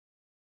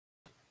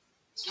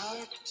It's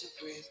hard to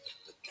breathe,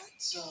 but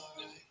that's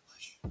alright.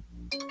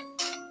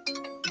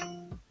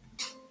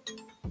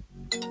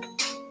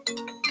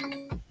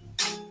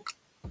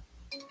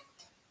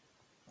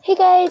 Hey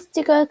guys, it's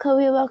your girl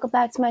Chloe. Welcome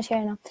back to my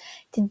channel.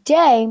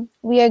 Today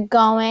we are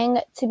going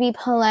to be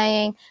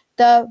playing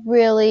the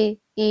really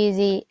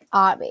easy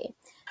obby.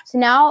 So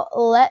now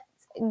let's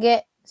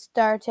get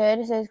started.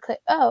 It says click.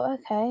 Oh,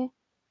 okay.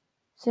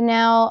 So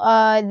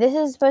now this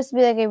is supposed to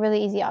be like a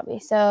really easy obby.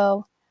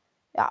 So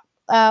yeah,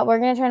 we're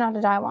gonna try not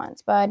to die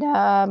once, but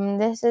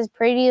this is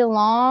pretty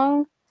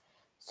long,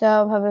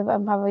 so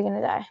I'm probably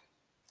gonna die.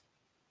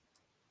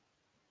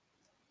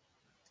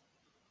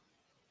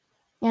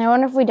 And I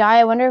wonder if we die.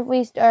 I wonder if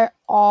we start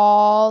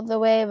all the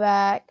way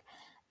back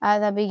at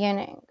the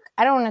beginning.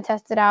 I don't want to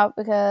test it out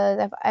because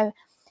what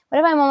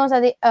if I'm almost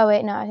at the... Oh,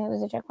 wait, no. I think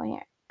there's a checkpoint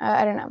here.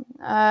 I don't know.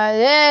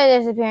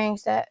 Disappearing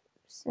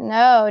steps.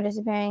 No,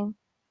 disappearing.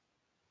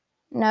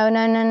 No.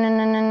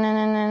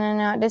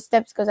 This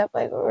steps goes up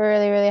like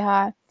really, really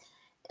high.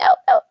 No.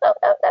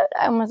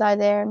 I almost died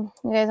there.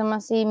 You guys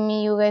almost see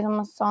me. You guys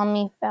almost saw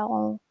me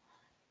fall.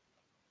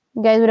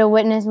 You guys would have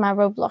witnessed my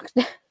Roblox.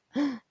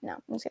 No,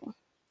 I'm just kidding.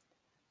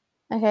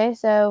 Okay,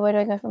 so where do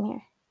I go from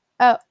here?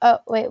 Oh,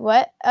 wait,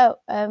 what? Oh,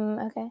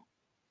 okay.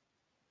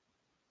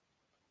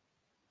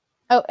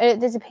 Oh, it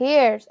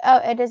disappears. Oh,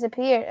 it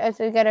disappeared. Oh,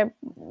 so we gotta,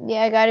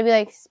 I gotta be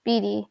like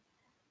speedy.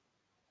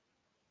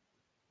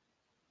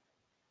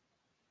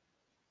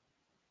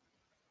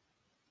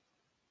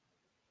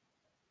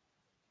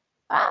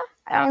 I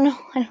don't know.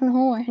 I don't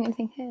know where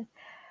anything is.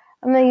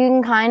 I'm like, you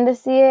can kind of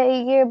see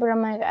it here, but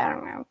I'm like, I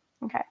don't know.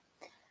 Okay.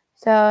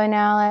 So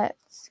now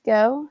let's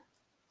go.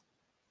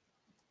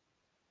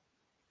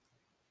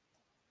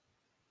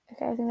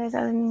 Okay, I think there's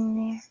other in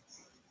there.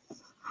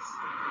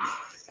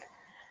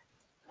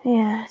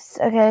 Yes.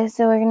 Okay,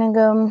 so we're gonna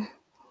go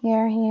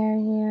here.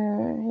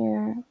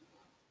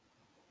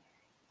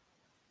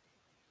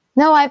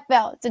 No, I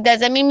fell. So does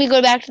that mean we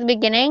go back to the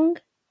beginning?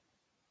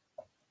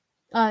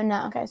 Oh,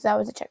 no. Okay, so that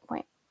was a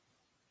checkpoint.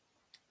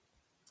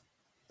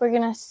 We're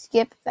gonna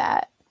skip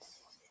that.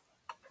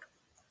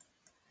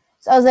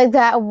 So I was like,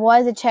 that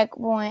was a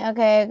checkpoint.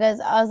 Okay, because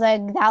I was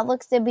like, that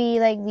looks to be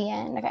like the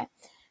end. Okay,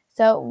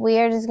 so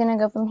we're just gonna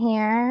go from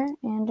here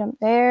and jump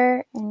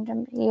there and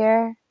jump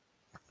here.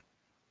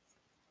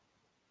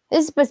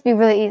 This is supposed to be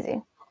really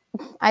easy.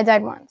 I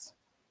died once.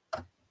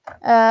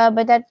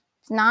 But that's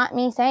not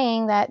me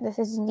saying that this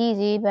isn't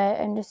easy,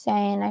 but I'm just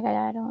saying like I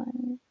died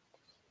once.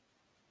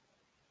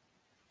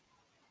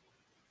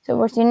 So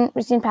we're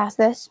soon past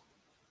this.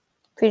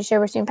 Pretty sure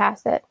we're soon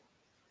past it.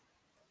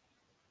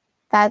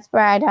 That's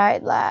where I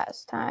died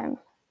last time.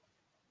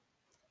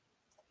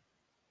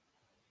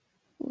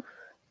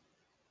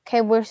 Okay,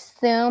 we're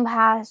soon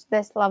past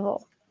this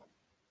level.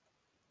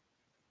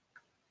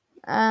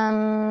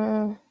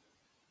 Do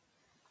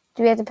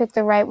we have to pick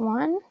the right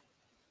one?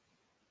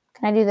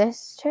 Can I do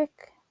this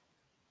trick?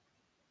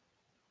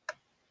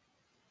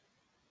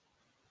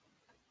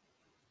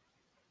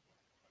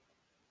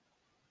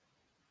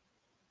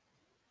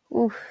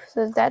 Oof,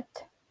 so is that...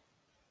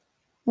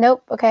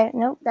 Nope, okay,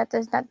 nope, that's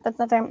not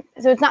there.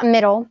 So it's not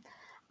middle.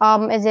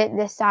 Is it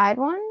this side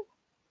one?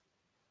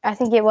 I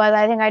think it was.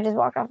 I think I just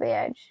walked off the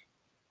edge.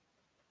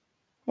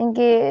 I think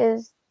it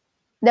is...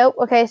 Nope,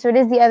 okay, so it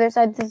is the other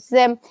side. This is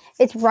them.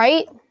 It's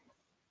right.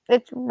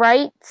 It's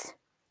right.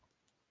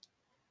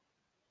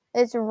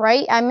 It's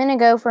right. I'm gonna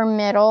go for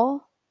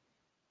middle.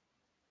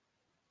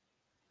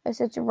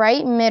 So it's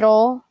right,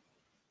 middle.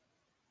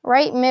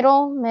 Right,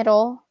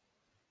 middle.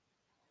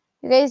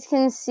 You guys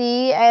can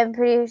see, I'm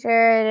pretty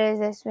sure it is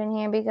this one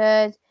here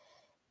because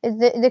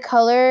the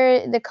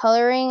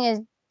coloring is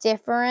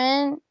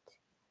different.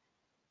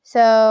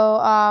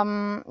 So,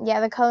 yeah,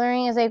 the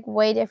coloring is like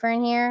way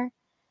different here.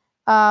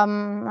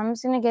 I'm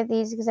just gonna get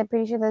these because I'm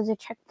pretty sure those are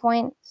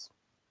checkpoints.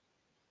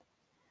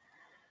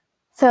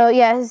 So,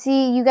 yeah,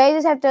 see, you guys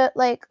just have to,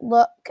 like,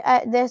 look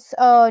at this.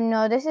 Oh,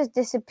 no, this is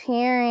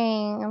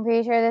disappearing. I'm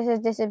pretty sure this is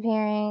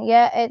disappearing.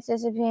 Yeah, it's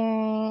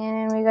disappearing.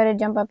 And then we gotta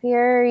jump up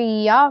here.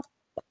 Yup.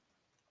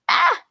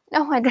 Ah!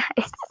 No, I died.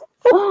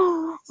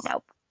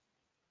 Nope.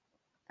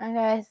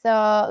 Okay,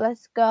 so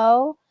let's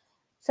go.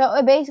 So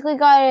I basically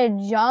gotta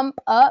jump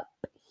up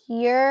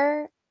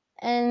here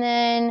and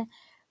then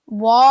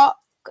walk.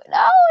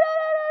 No.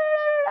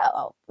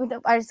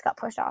 I just got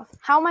pushed off.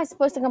 How am I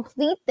supposed to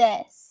complete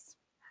this?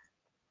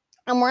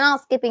 And we're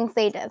not skipping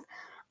stages.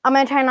 I'm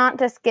gonna try not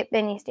to skip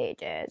any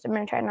stages. I'm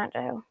gonna try not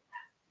to.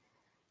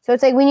 So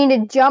it's like we need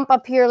to jump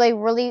up here like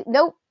really.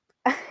 Nope.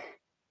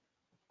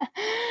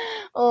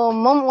 Oh,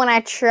 moment when I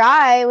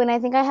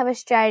think I have a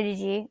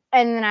strategy,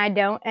 and then I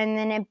don't, and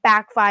then it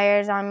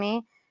backfires on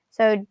me.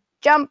 So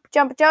jump.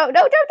 No, jump.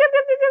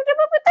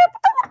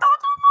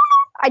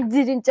 I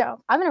didn't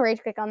jump. I'm gonna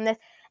rage click on this,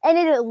 and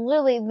it is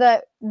literally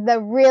the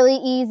really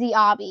easy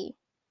obby.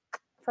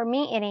 For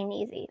me, it ain't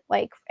easy.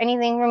 Like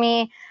anything for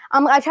me.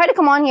 I tried to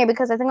come on here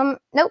because I think I'm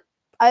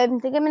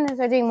gonna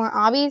start doing more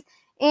obbies,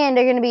 and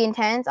they're gonna be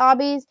intense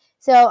obbies.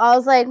 So I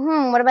was like,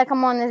 what if I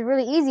come on this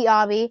really easy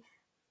obby?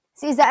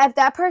 See, is that if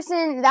that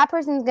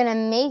person's gonna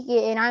make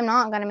it and I'm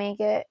not gonna make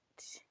it.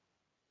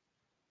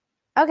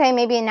 Okay,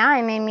 maybe now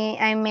I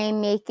may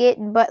make it,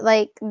 but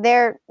like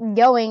they're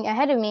going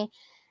ahead of me.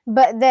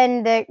 But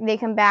then they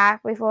come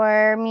back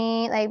before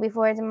me, like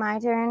before it's my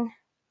turn.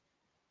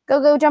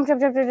 Go, jump.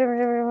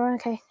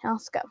 Okay,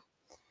 let's go.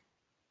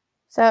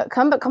 So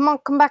come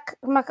back.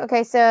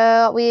 Okay,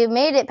 so we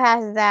made it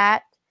past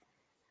that.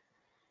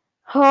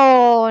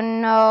 Oh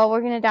no,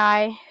 we're gonna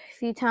die a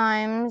few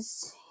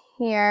times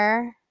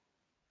here.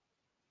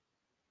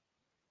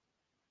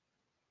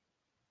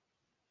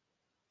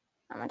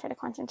 I'm gonna try to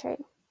concentrate.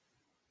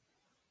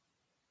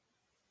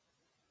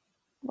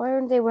 Why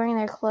aren't they wearing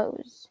their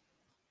clothes?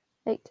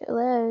 Like,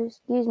 hello,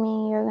 excuse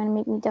me, you're gonna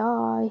make me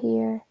die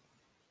here.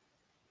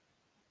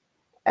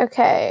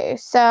 Okay,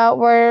 so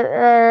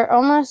we're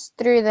almost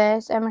through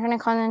this. I'm trying to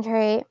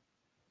concentrate.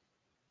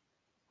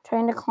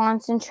 Trying to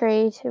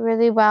concentrate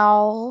really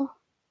well.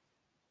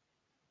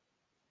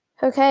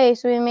 Okay,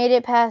 so we made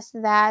it past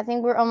that. I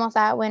think we're almost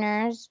at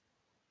winners.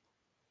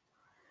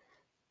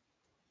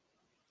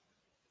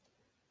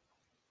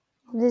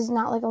 This is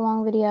not like a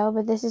long video,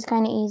 but this is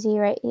kind of easy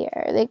right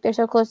here. Like they're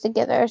so close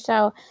together,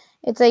 so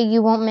it's like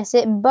you won't miss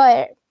it.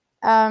 But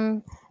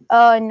oh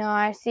no,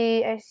 I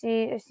see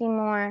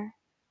more.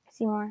 I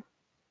see more.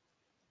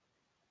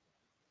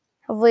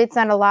 Hopefully it's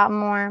not a lot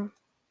more.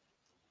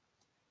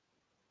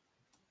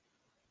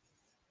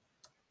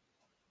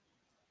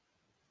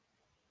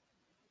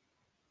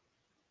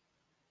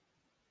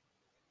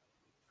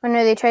 Oh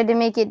no, they tried to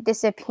make it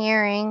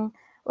disappearing.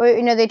 Or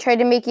they tried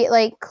to make it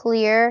like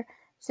clear.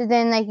 So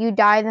then like you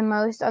die the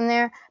most on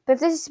there. But if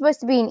this is supposed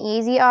to be an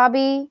easy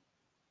obby,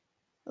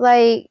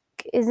 like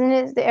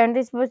aren't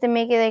they supposed to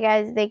make it like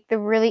as like the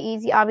really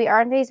easy obby?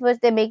 Aren't they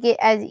supposed to make it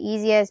as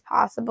easy as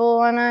possible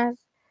on us?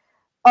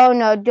 Oh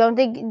no, don't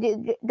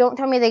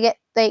tell me they get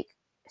like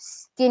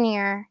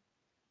skinnier.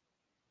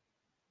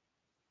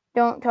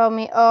 Don't tell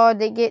me. Oh,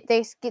 they get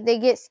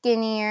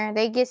skinnier.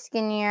 They get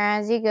skinnier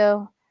as you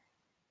go.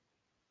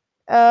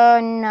 Oh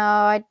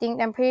no,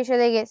 I'm pretty sure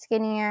they get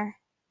skinnier.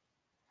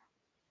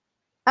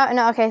 Oh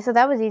no, okay, so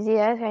that was easy.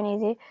 That's kind of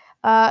easy.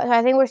 So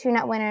I think we're soon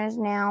at winners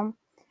now.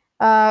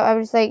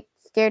 I'm just like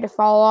scared to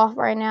fall off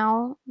right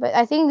now. But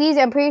I think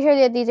I'm pretty sure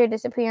that these are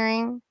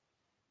disappearing.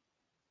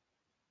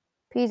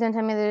 Please don't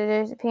tell me that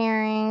they're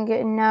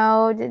disappearing.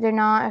 No, they're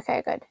not.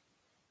 Okay, good.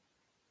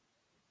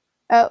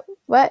 Oh,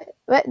 what?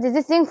 Did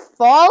this thing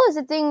fall? Does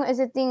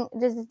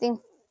this thing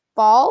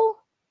fall?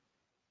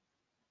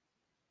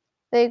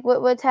 Like,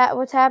 what's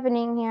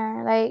happening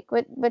here? Like,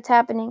 what's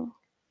happening?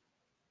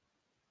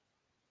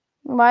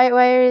 Why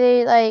are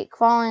they like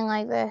falling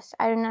like this?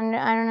 I don't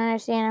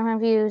understand. I'm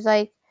confused.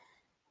 Like,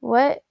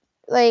 what?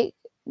 Like,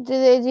 do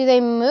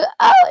they move?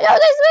 Oh no,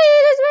 this way.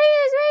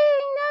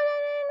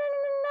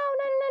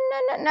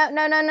 No.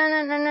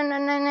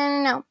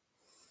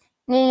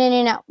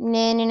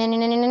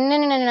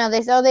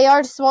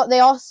 They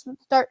all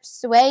start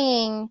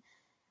swaying.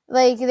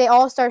 Like they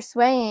all start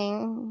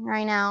swaying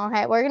right now.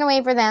 Okay, we're gonna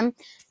wait for them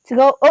to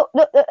go. Oh,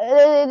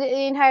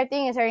 the entire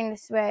thing is starting to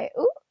sway.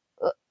 Ooh,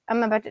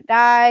 I'm about to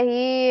die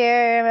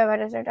here. I'm about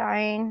to start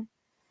dying.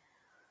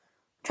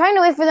 Trying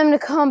to wait for them to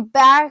come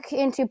back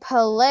into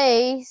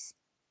place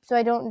so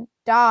I don't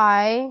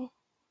die.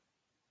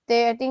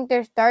 I think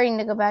they're starting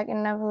to go back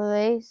into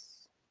place.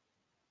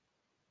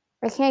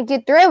 I can't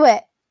get through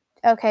it.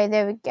 Okay,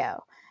 there we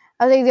go.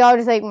 I think they all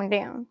just like went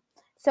down.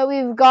 So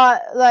we've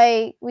got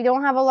like we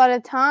don't have a lot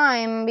of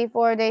time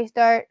before they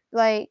start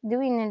like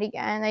doing it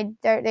again.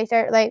 They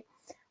start like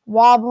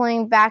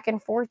wobbling back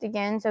and forth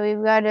again. So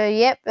we've got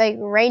to like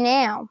right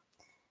now.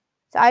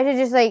 So I should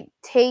just like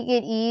take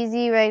it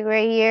easy like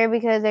right here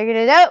because they're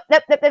gonna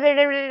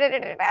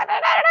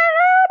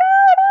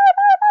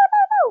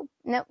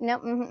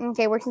nope.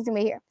 Okay, we're just gonna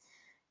wait here.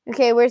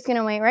 Okay, we're just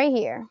gonna wait right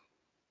here.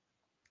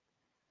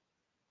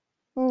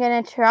 I'm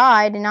gonna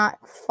try to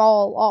not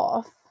fall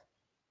off.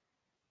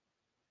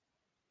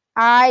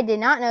 I did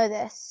not know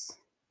this.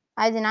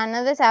 I did not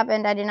know this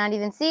happened. I did not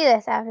even see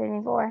this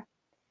happen before.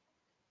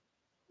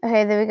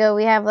 Okay, there we go.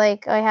 I have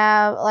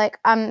like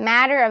a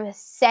matter of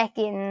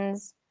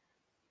seconds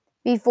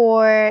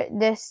before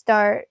this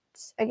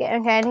starts again.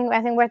 Okay, I think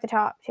we're at the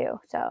top too.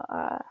 So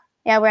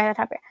yeah, we're at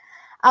the top here.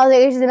 I was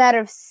like, it's just a matter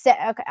of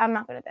okay, I'm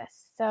not good at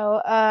this. So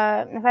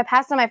if I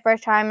pass on my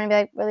first try, I'm gonna be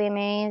like really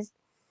amazed.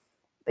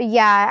 But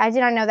yeah, I did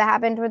not know that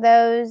happened with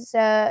those.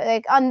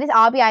 Like on this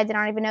obby, I did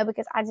not even know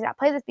because I did not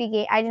play this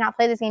game. I did not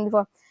play this game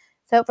before.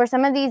 So for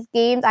some of these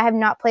games, I have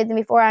not played them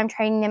before. I'm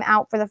trying them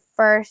out for the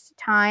first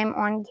time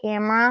on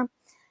camera.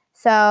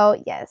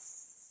 So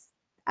yes,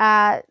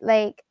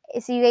 like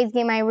so you guys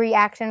get my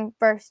reaction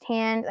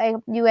firsthand. I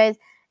hope you guys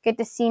get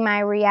to see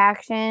my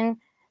reaction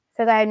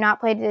because I have not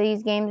played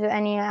these games with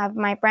any of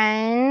my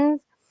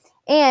friends.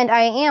 And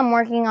I am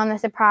working on the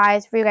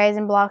surprise for you guys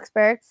in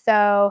Bloxburg.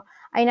 So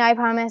I know I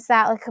promised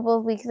that like a couple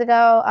of weeks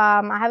ago.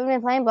 I haven't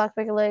been playing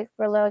Bloxburg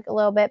for like a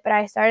little bit, but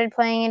I started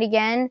playing it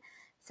again.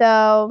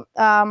 So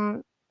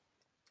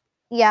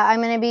yeah,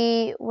 I'm gonna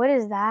be. What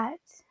is that?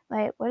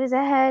 Like, what is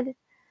ahead?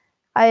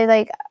 I was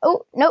like,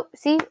 oh, nope,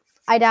 see,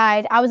 I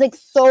died. I was like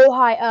so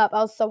high up.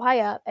 I was so high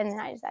up, and then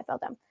I fell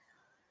down.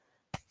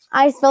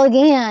 I just fell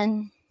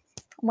again.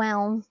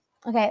 Wow.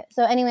 Okay,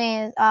 so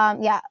anyways,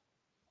 yeah,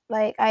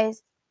 like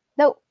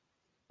nope.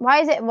 Why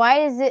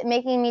is it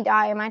making me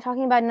die? Am I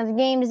talking about another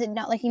game? Is it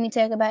not letting me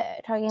talking about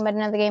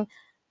another game?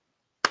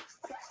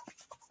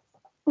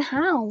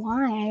 How?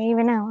 Why? I don't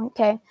even know.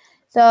 Okay,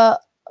 so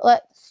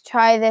let's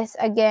try this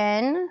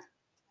again.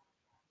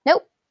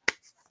 Nope.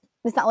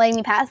 It's not letting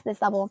me pass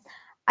this level.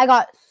 I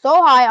got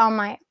so high on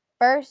my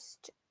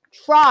first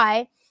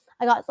try.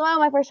 You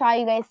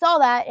guys saw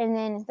that, and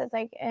then it's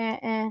like,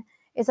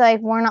 it's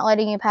like we're not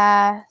letting you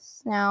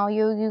pass. Now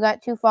you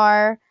got too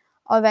far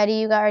already.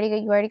 You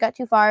already got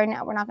too far.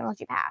 Now we're not gonna let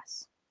you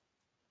pass.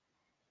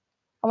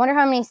 I wonder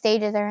how many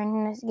stages are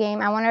in this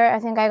game. I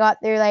think I got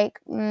through like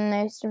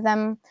most of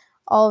them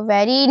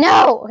already.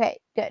 No. Okay.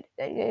 Good.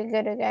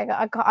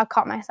 I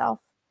caught myself.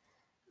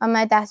 I'm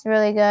like, that's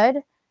really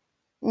good.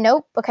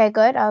 Nope. Okay,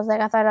 good. I was like,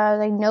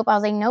 nope.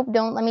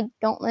 Don't let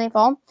me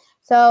fall.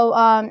 So,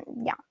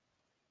 yeah,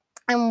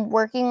 I'm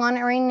working on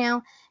it right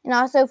now. And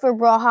also for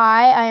Brawl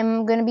High,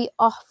 I'm going to be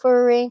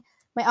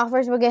my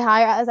offers will get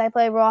higher as I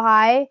play Brawl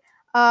High.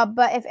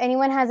 But if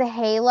anyone has a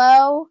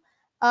Halo,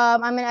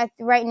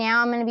 right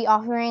now I'm going to be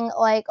offering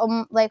like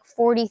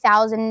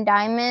 40,000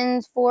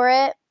 diamonds for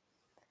it.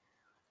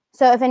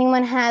 So if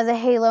anyone has a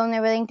Halo and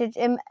they're willing to,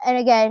 and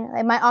again,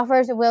 like, my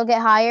offers will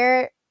get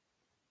higher.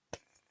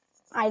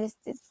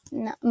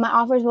 My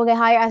offers will get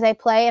higher as I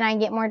play and I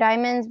get more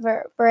diamonds.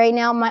 For right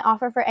now, my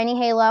offer for any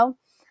Halo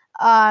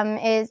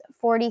is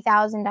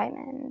 40,000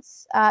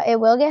 diamonds. It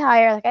will get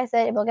higher. Like I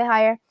said, it will get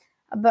higher.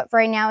 But for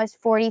right now, it's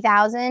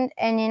 40,000.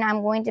 And then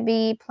I'm going to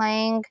be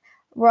playing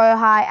Royal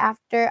High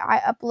after I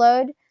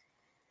upload.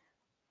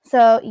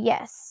 So,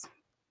 yes.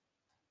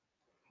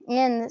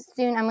 And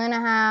soon I'm going to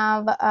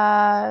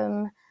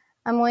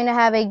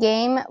have a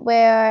game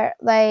where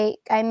like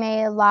I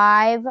may go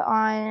live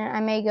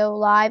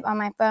on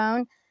my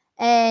phone,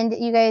 and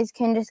you guys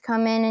can just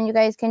come in and you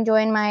guys can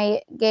join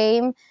my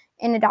game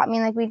and adopt me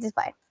like we just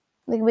play.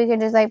 Like we could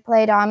just like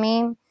play adopt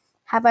me,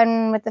 have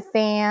fun with the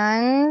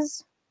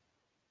fans.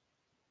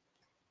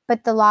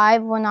 But the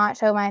live will not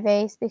show my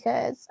face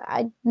because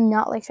I do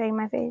not like showing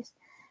my face.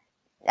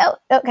 Oh,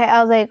 okay.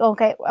 I was like,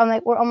 okay. I'm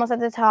like, we're almost at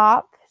the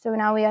top. So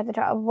now we have the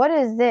top. What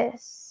is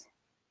this?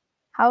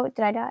 How did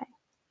I die?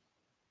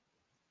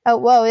 Oh,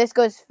 whoa, this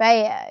goes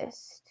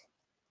fast.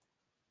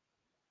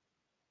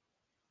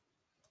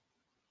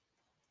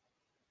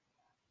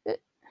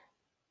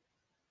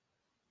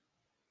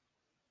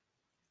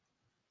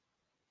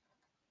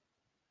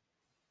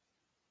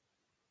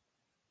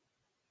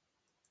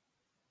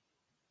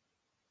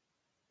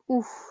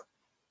 Oof.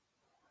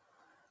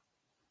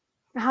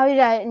 How did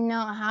I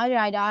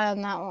die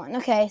on that one?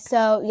 Okay,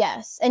 so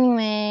yes.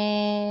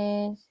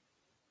 Anyways.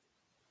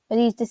 Are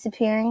these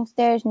disappearing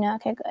stairs? No,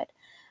 okay, good.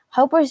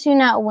 Hope we're soon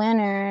at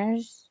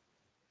winners.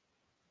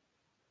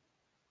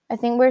 I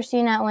think we're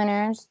soon at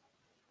winners.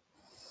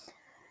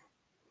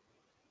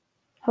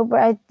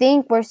 I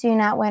think we're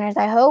soon at winners.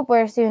 I hope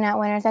we're soon at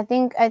winners. I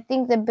think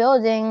the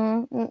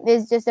building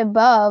is just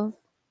above.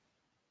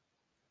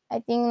 I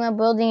think the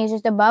building is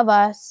just above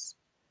us.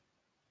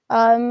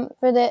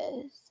 For this,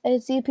 I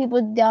see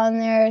people down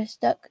there,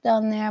 stuck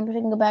down there. I'm just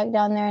gonna go back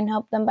down there and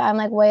help them, but I'm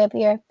like way up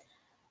here.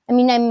 I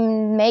mean, I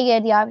may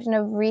get the option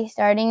of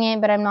restarting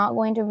it, but I'm not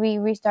going to be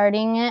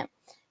restarting it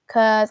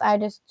because I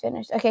just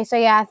finished. Okay, so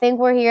yeah, I think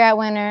we're here at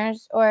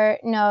winners. Or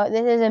no,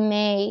 this is a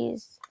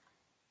maze.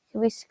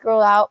 Can we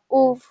scroll out?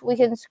 Oof, we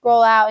can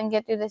scroll out and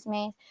get through this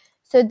maze.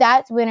 So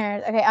that's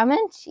winners. Okay, I'm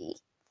gonna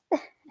cheat.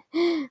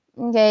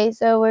 Okay,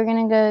 so we're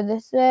gonna go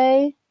this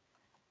way.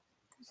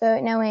 So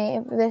no, wait,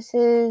 if this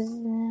is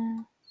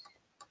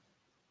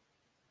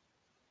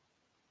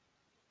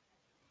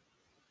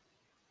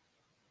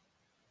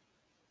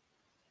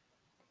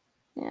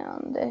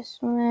this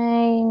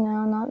way.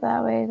 No, not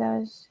that way. That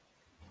was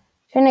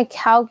trying to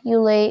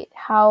calculate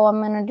how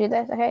I'm gonna do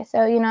this. Okay, so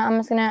I'm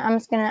just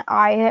gonna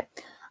eye it.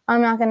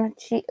 I'm not gonna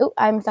cheat. Oh,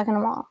 I'm stuck in a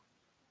wall.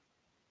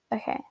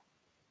 Okay.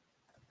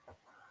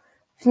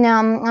 So now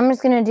I'm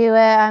just gonna do it.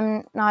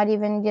 I'm not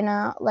even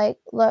gonna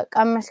look.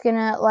 I'm just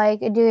gonna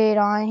do it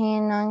on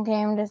hand, on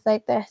cam, just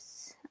like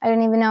this. I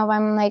don't even know if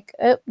I'm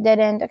dead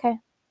end. Okay.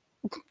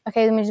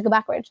 Okay, let me just go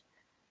backwards.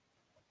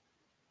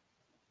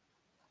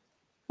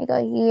 I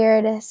go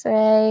here this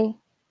way.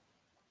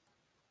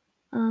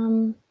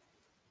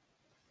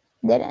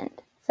 Dead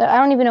end. So I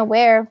don't even know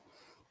where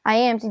I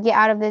am to get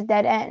out of this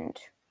dead end.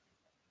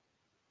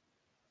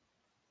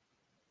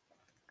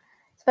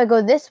 If I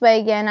go this way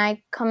again,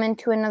 I come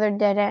into another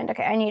dead end.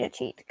 Okay, I need to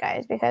cheat,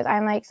 guys, because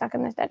I'm stuck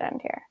in this dead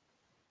end here.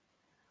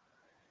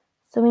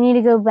 So we need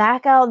to go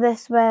back out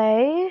this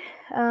way.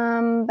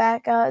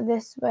 Back out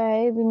this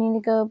way. We need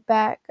to go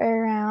back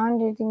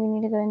around. I think we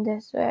need to go in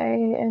this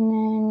way. And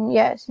then,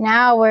 yes,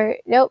 now we're...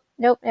 Nope,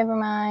 never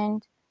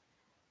mind.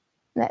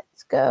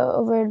 Let's go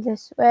over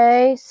this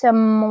way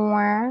some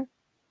more.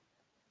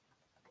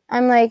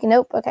 I'm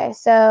nope. Okay,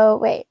 so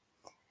wait.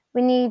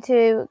 we need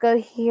to go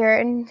here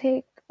and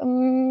take a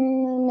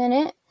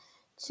minute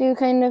to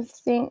kind of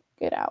think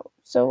it out.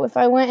 So if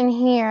I went in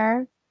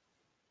here,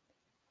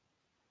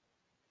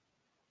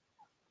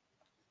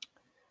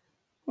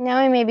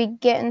 now we may be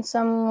getting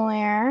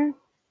somewhere.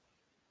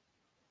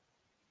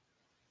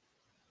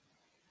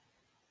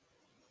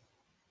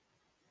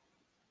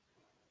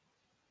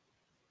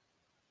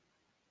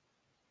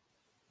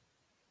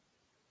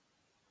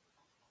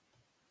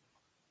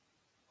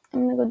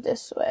 I'm gonna go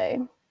this way.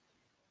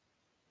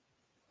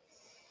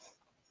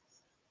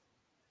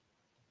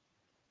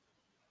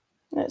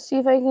 Let's see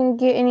if I can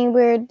get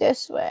anywhere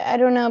this way. I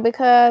don't know,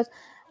 because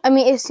I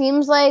mean, it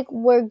seems like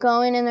we're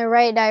going in the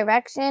right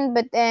direction,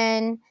 but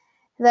then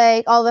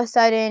like all of a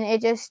sudden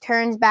it just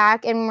turns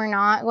back and we're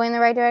not going the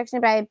right direction.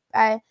 But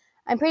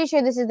I'm pretty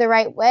sure this is the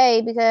right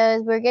way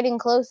because we're getting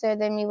closer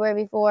than we were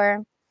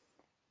before.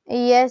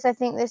 Yes, I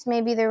think this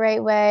may be the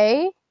right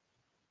way.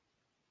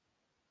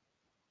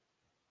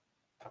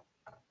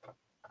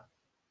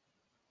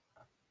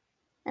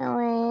 Oh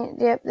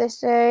wait, yep,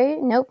 this way.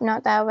 Nope,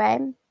 not that way.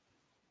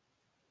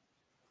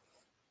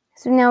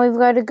 So now we've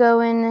got to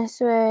go in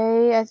this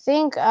way. I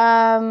think,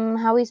 how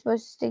are we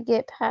supposed to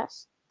get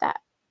past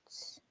that?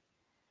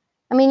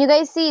 I mean, you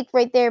guys see it's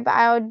right there, but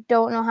I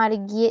don't know how to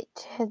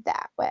get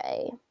that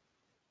way.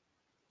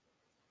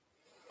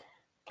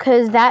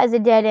 Because that is a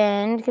dead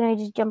end. Can I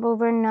just jump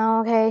over?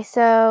 No. Okay,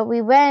 so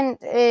we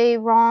went a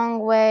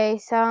wrong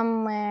way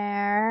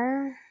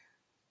somewhere.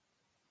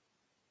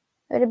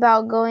 What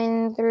about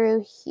going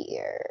through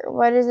here?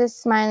 What does this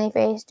smiley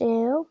face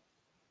do?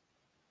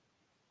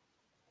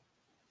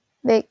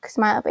 Big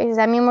smiley face. Does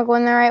that mean we're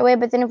going the right way?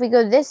 But then if we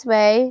go this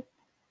way,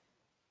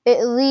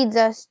 it leads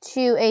us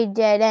to a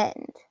dead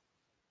end.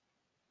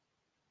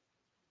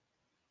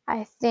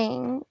 I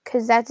think,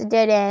 because that's a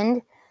dead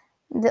end.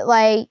 That,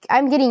 like,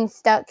 I'm getting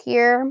stuck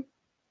here.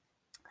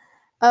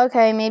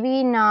 Okay,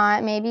 maybe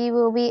not. Maybe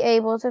we'll be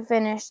able to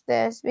finish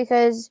this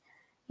because,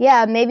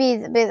 yeah, maybe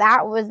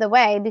that was the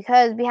way,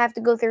 because we have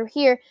to go through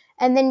here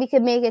and then we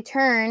could make a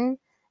turn.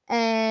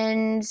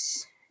 And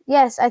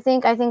yes, I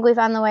think we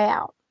found the way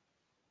out.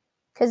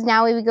 Because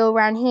now we go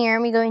around here,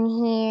 we go in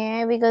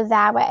here, we go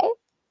that way.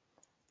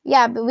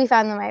 Yeah, but we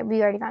found the way.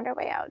 We already found our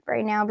way out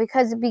right now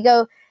because we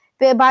go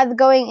by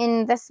going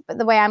in this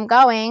the way I'm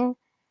going.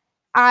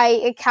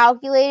 I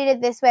calculated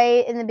it this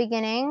way in the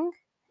beginning,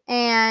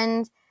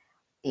 and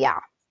yeah,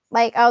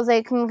 like I was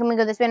like, can we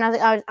go this way? And I was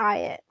like, I'll just eye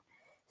it.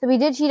 So we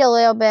did cheat a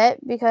little bit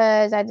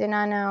because I did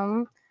not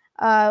know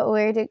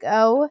where to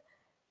go.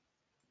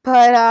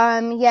 But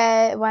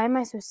yeah, why am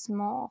I so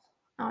small?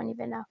 I don't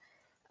even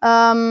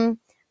know.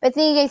 But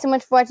thank you guys so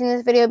much for watching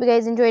this video. If you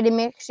guys enjoyed it,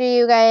 make sure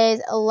you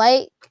guys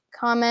like,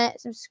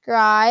 comment,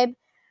 subscribe,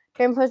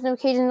 turn post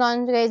notifications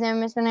on so you guys never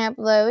miss when I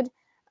upload.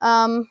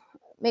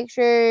 Make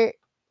sure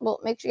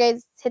you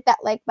guys hit that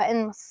like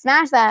button,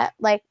 smash that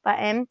like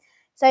button,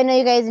 so I know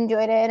you guys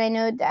enjoyed it, and I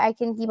know that I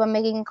can keep on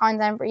making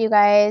content for you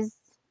guys.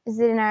 Is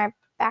it in our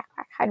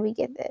backpack? How do we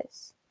get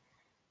this?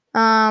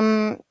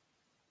 But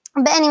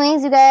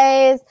anyways, you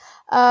guys,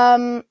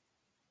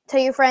 tell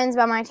your friends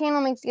about my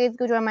channel. Make sure you guys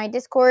go join my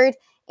Discord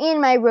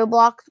and my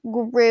Roblox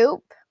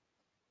group.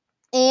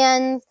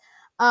 And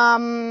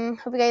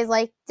hope you guys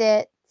liked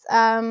it.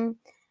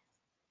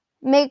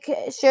 Make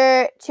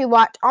sure to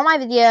watch all my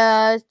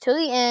videos till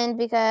the end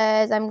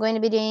because I'm going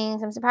to be doing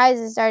some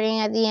surprises starting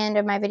at the end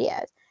of my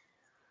videos.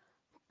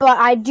 But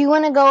I do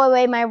want to go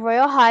away my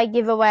Royal High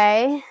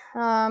giveaway.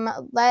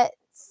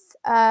 Let's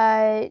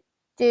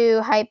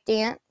do hype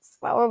dance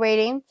while we're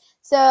waiting.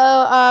 So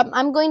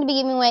I'm going to be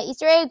giving away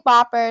Easter egg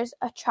boppers,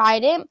 a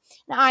trident,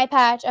 an eye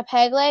patch, a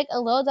peg leg, a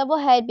little double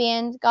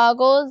headband,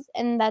 goggles,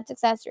 and that's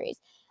accessories.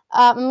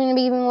 I'm going to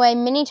be giving away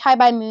mini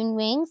tie-dye moon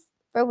wings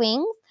for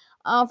wings.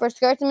 For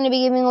skirts, I'm going to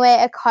be giving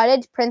away a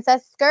cottage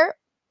princess skirt.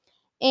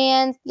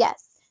 And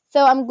yes,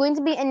 so I'm going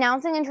to be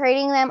announcing and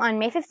trading them on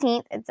May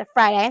 15th. It's a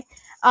Friday.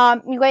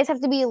 You guys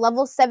have to be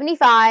level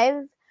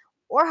 75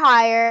 or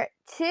higher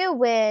to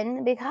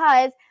win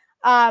because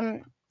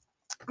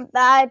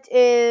that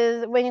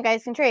is when you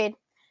guys can trade.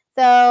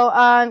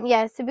 So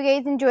yes, if you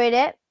guys enjoyed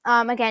it,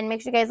 again,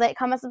 make sure you guys like,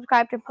 comment,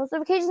 subscribe, turn post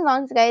notifications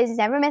on so you guys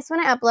never miss when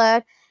I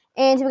upload.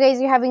 And if you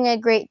guys are having a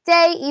great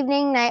day,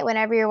 evening, night,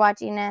 whenever you're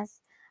watching this.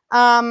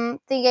 Thank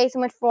you guys so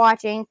much for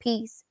watching.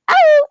 Peace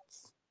out.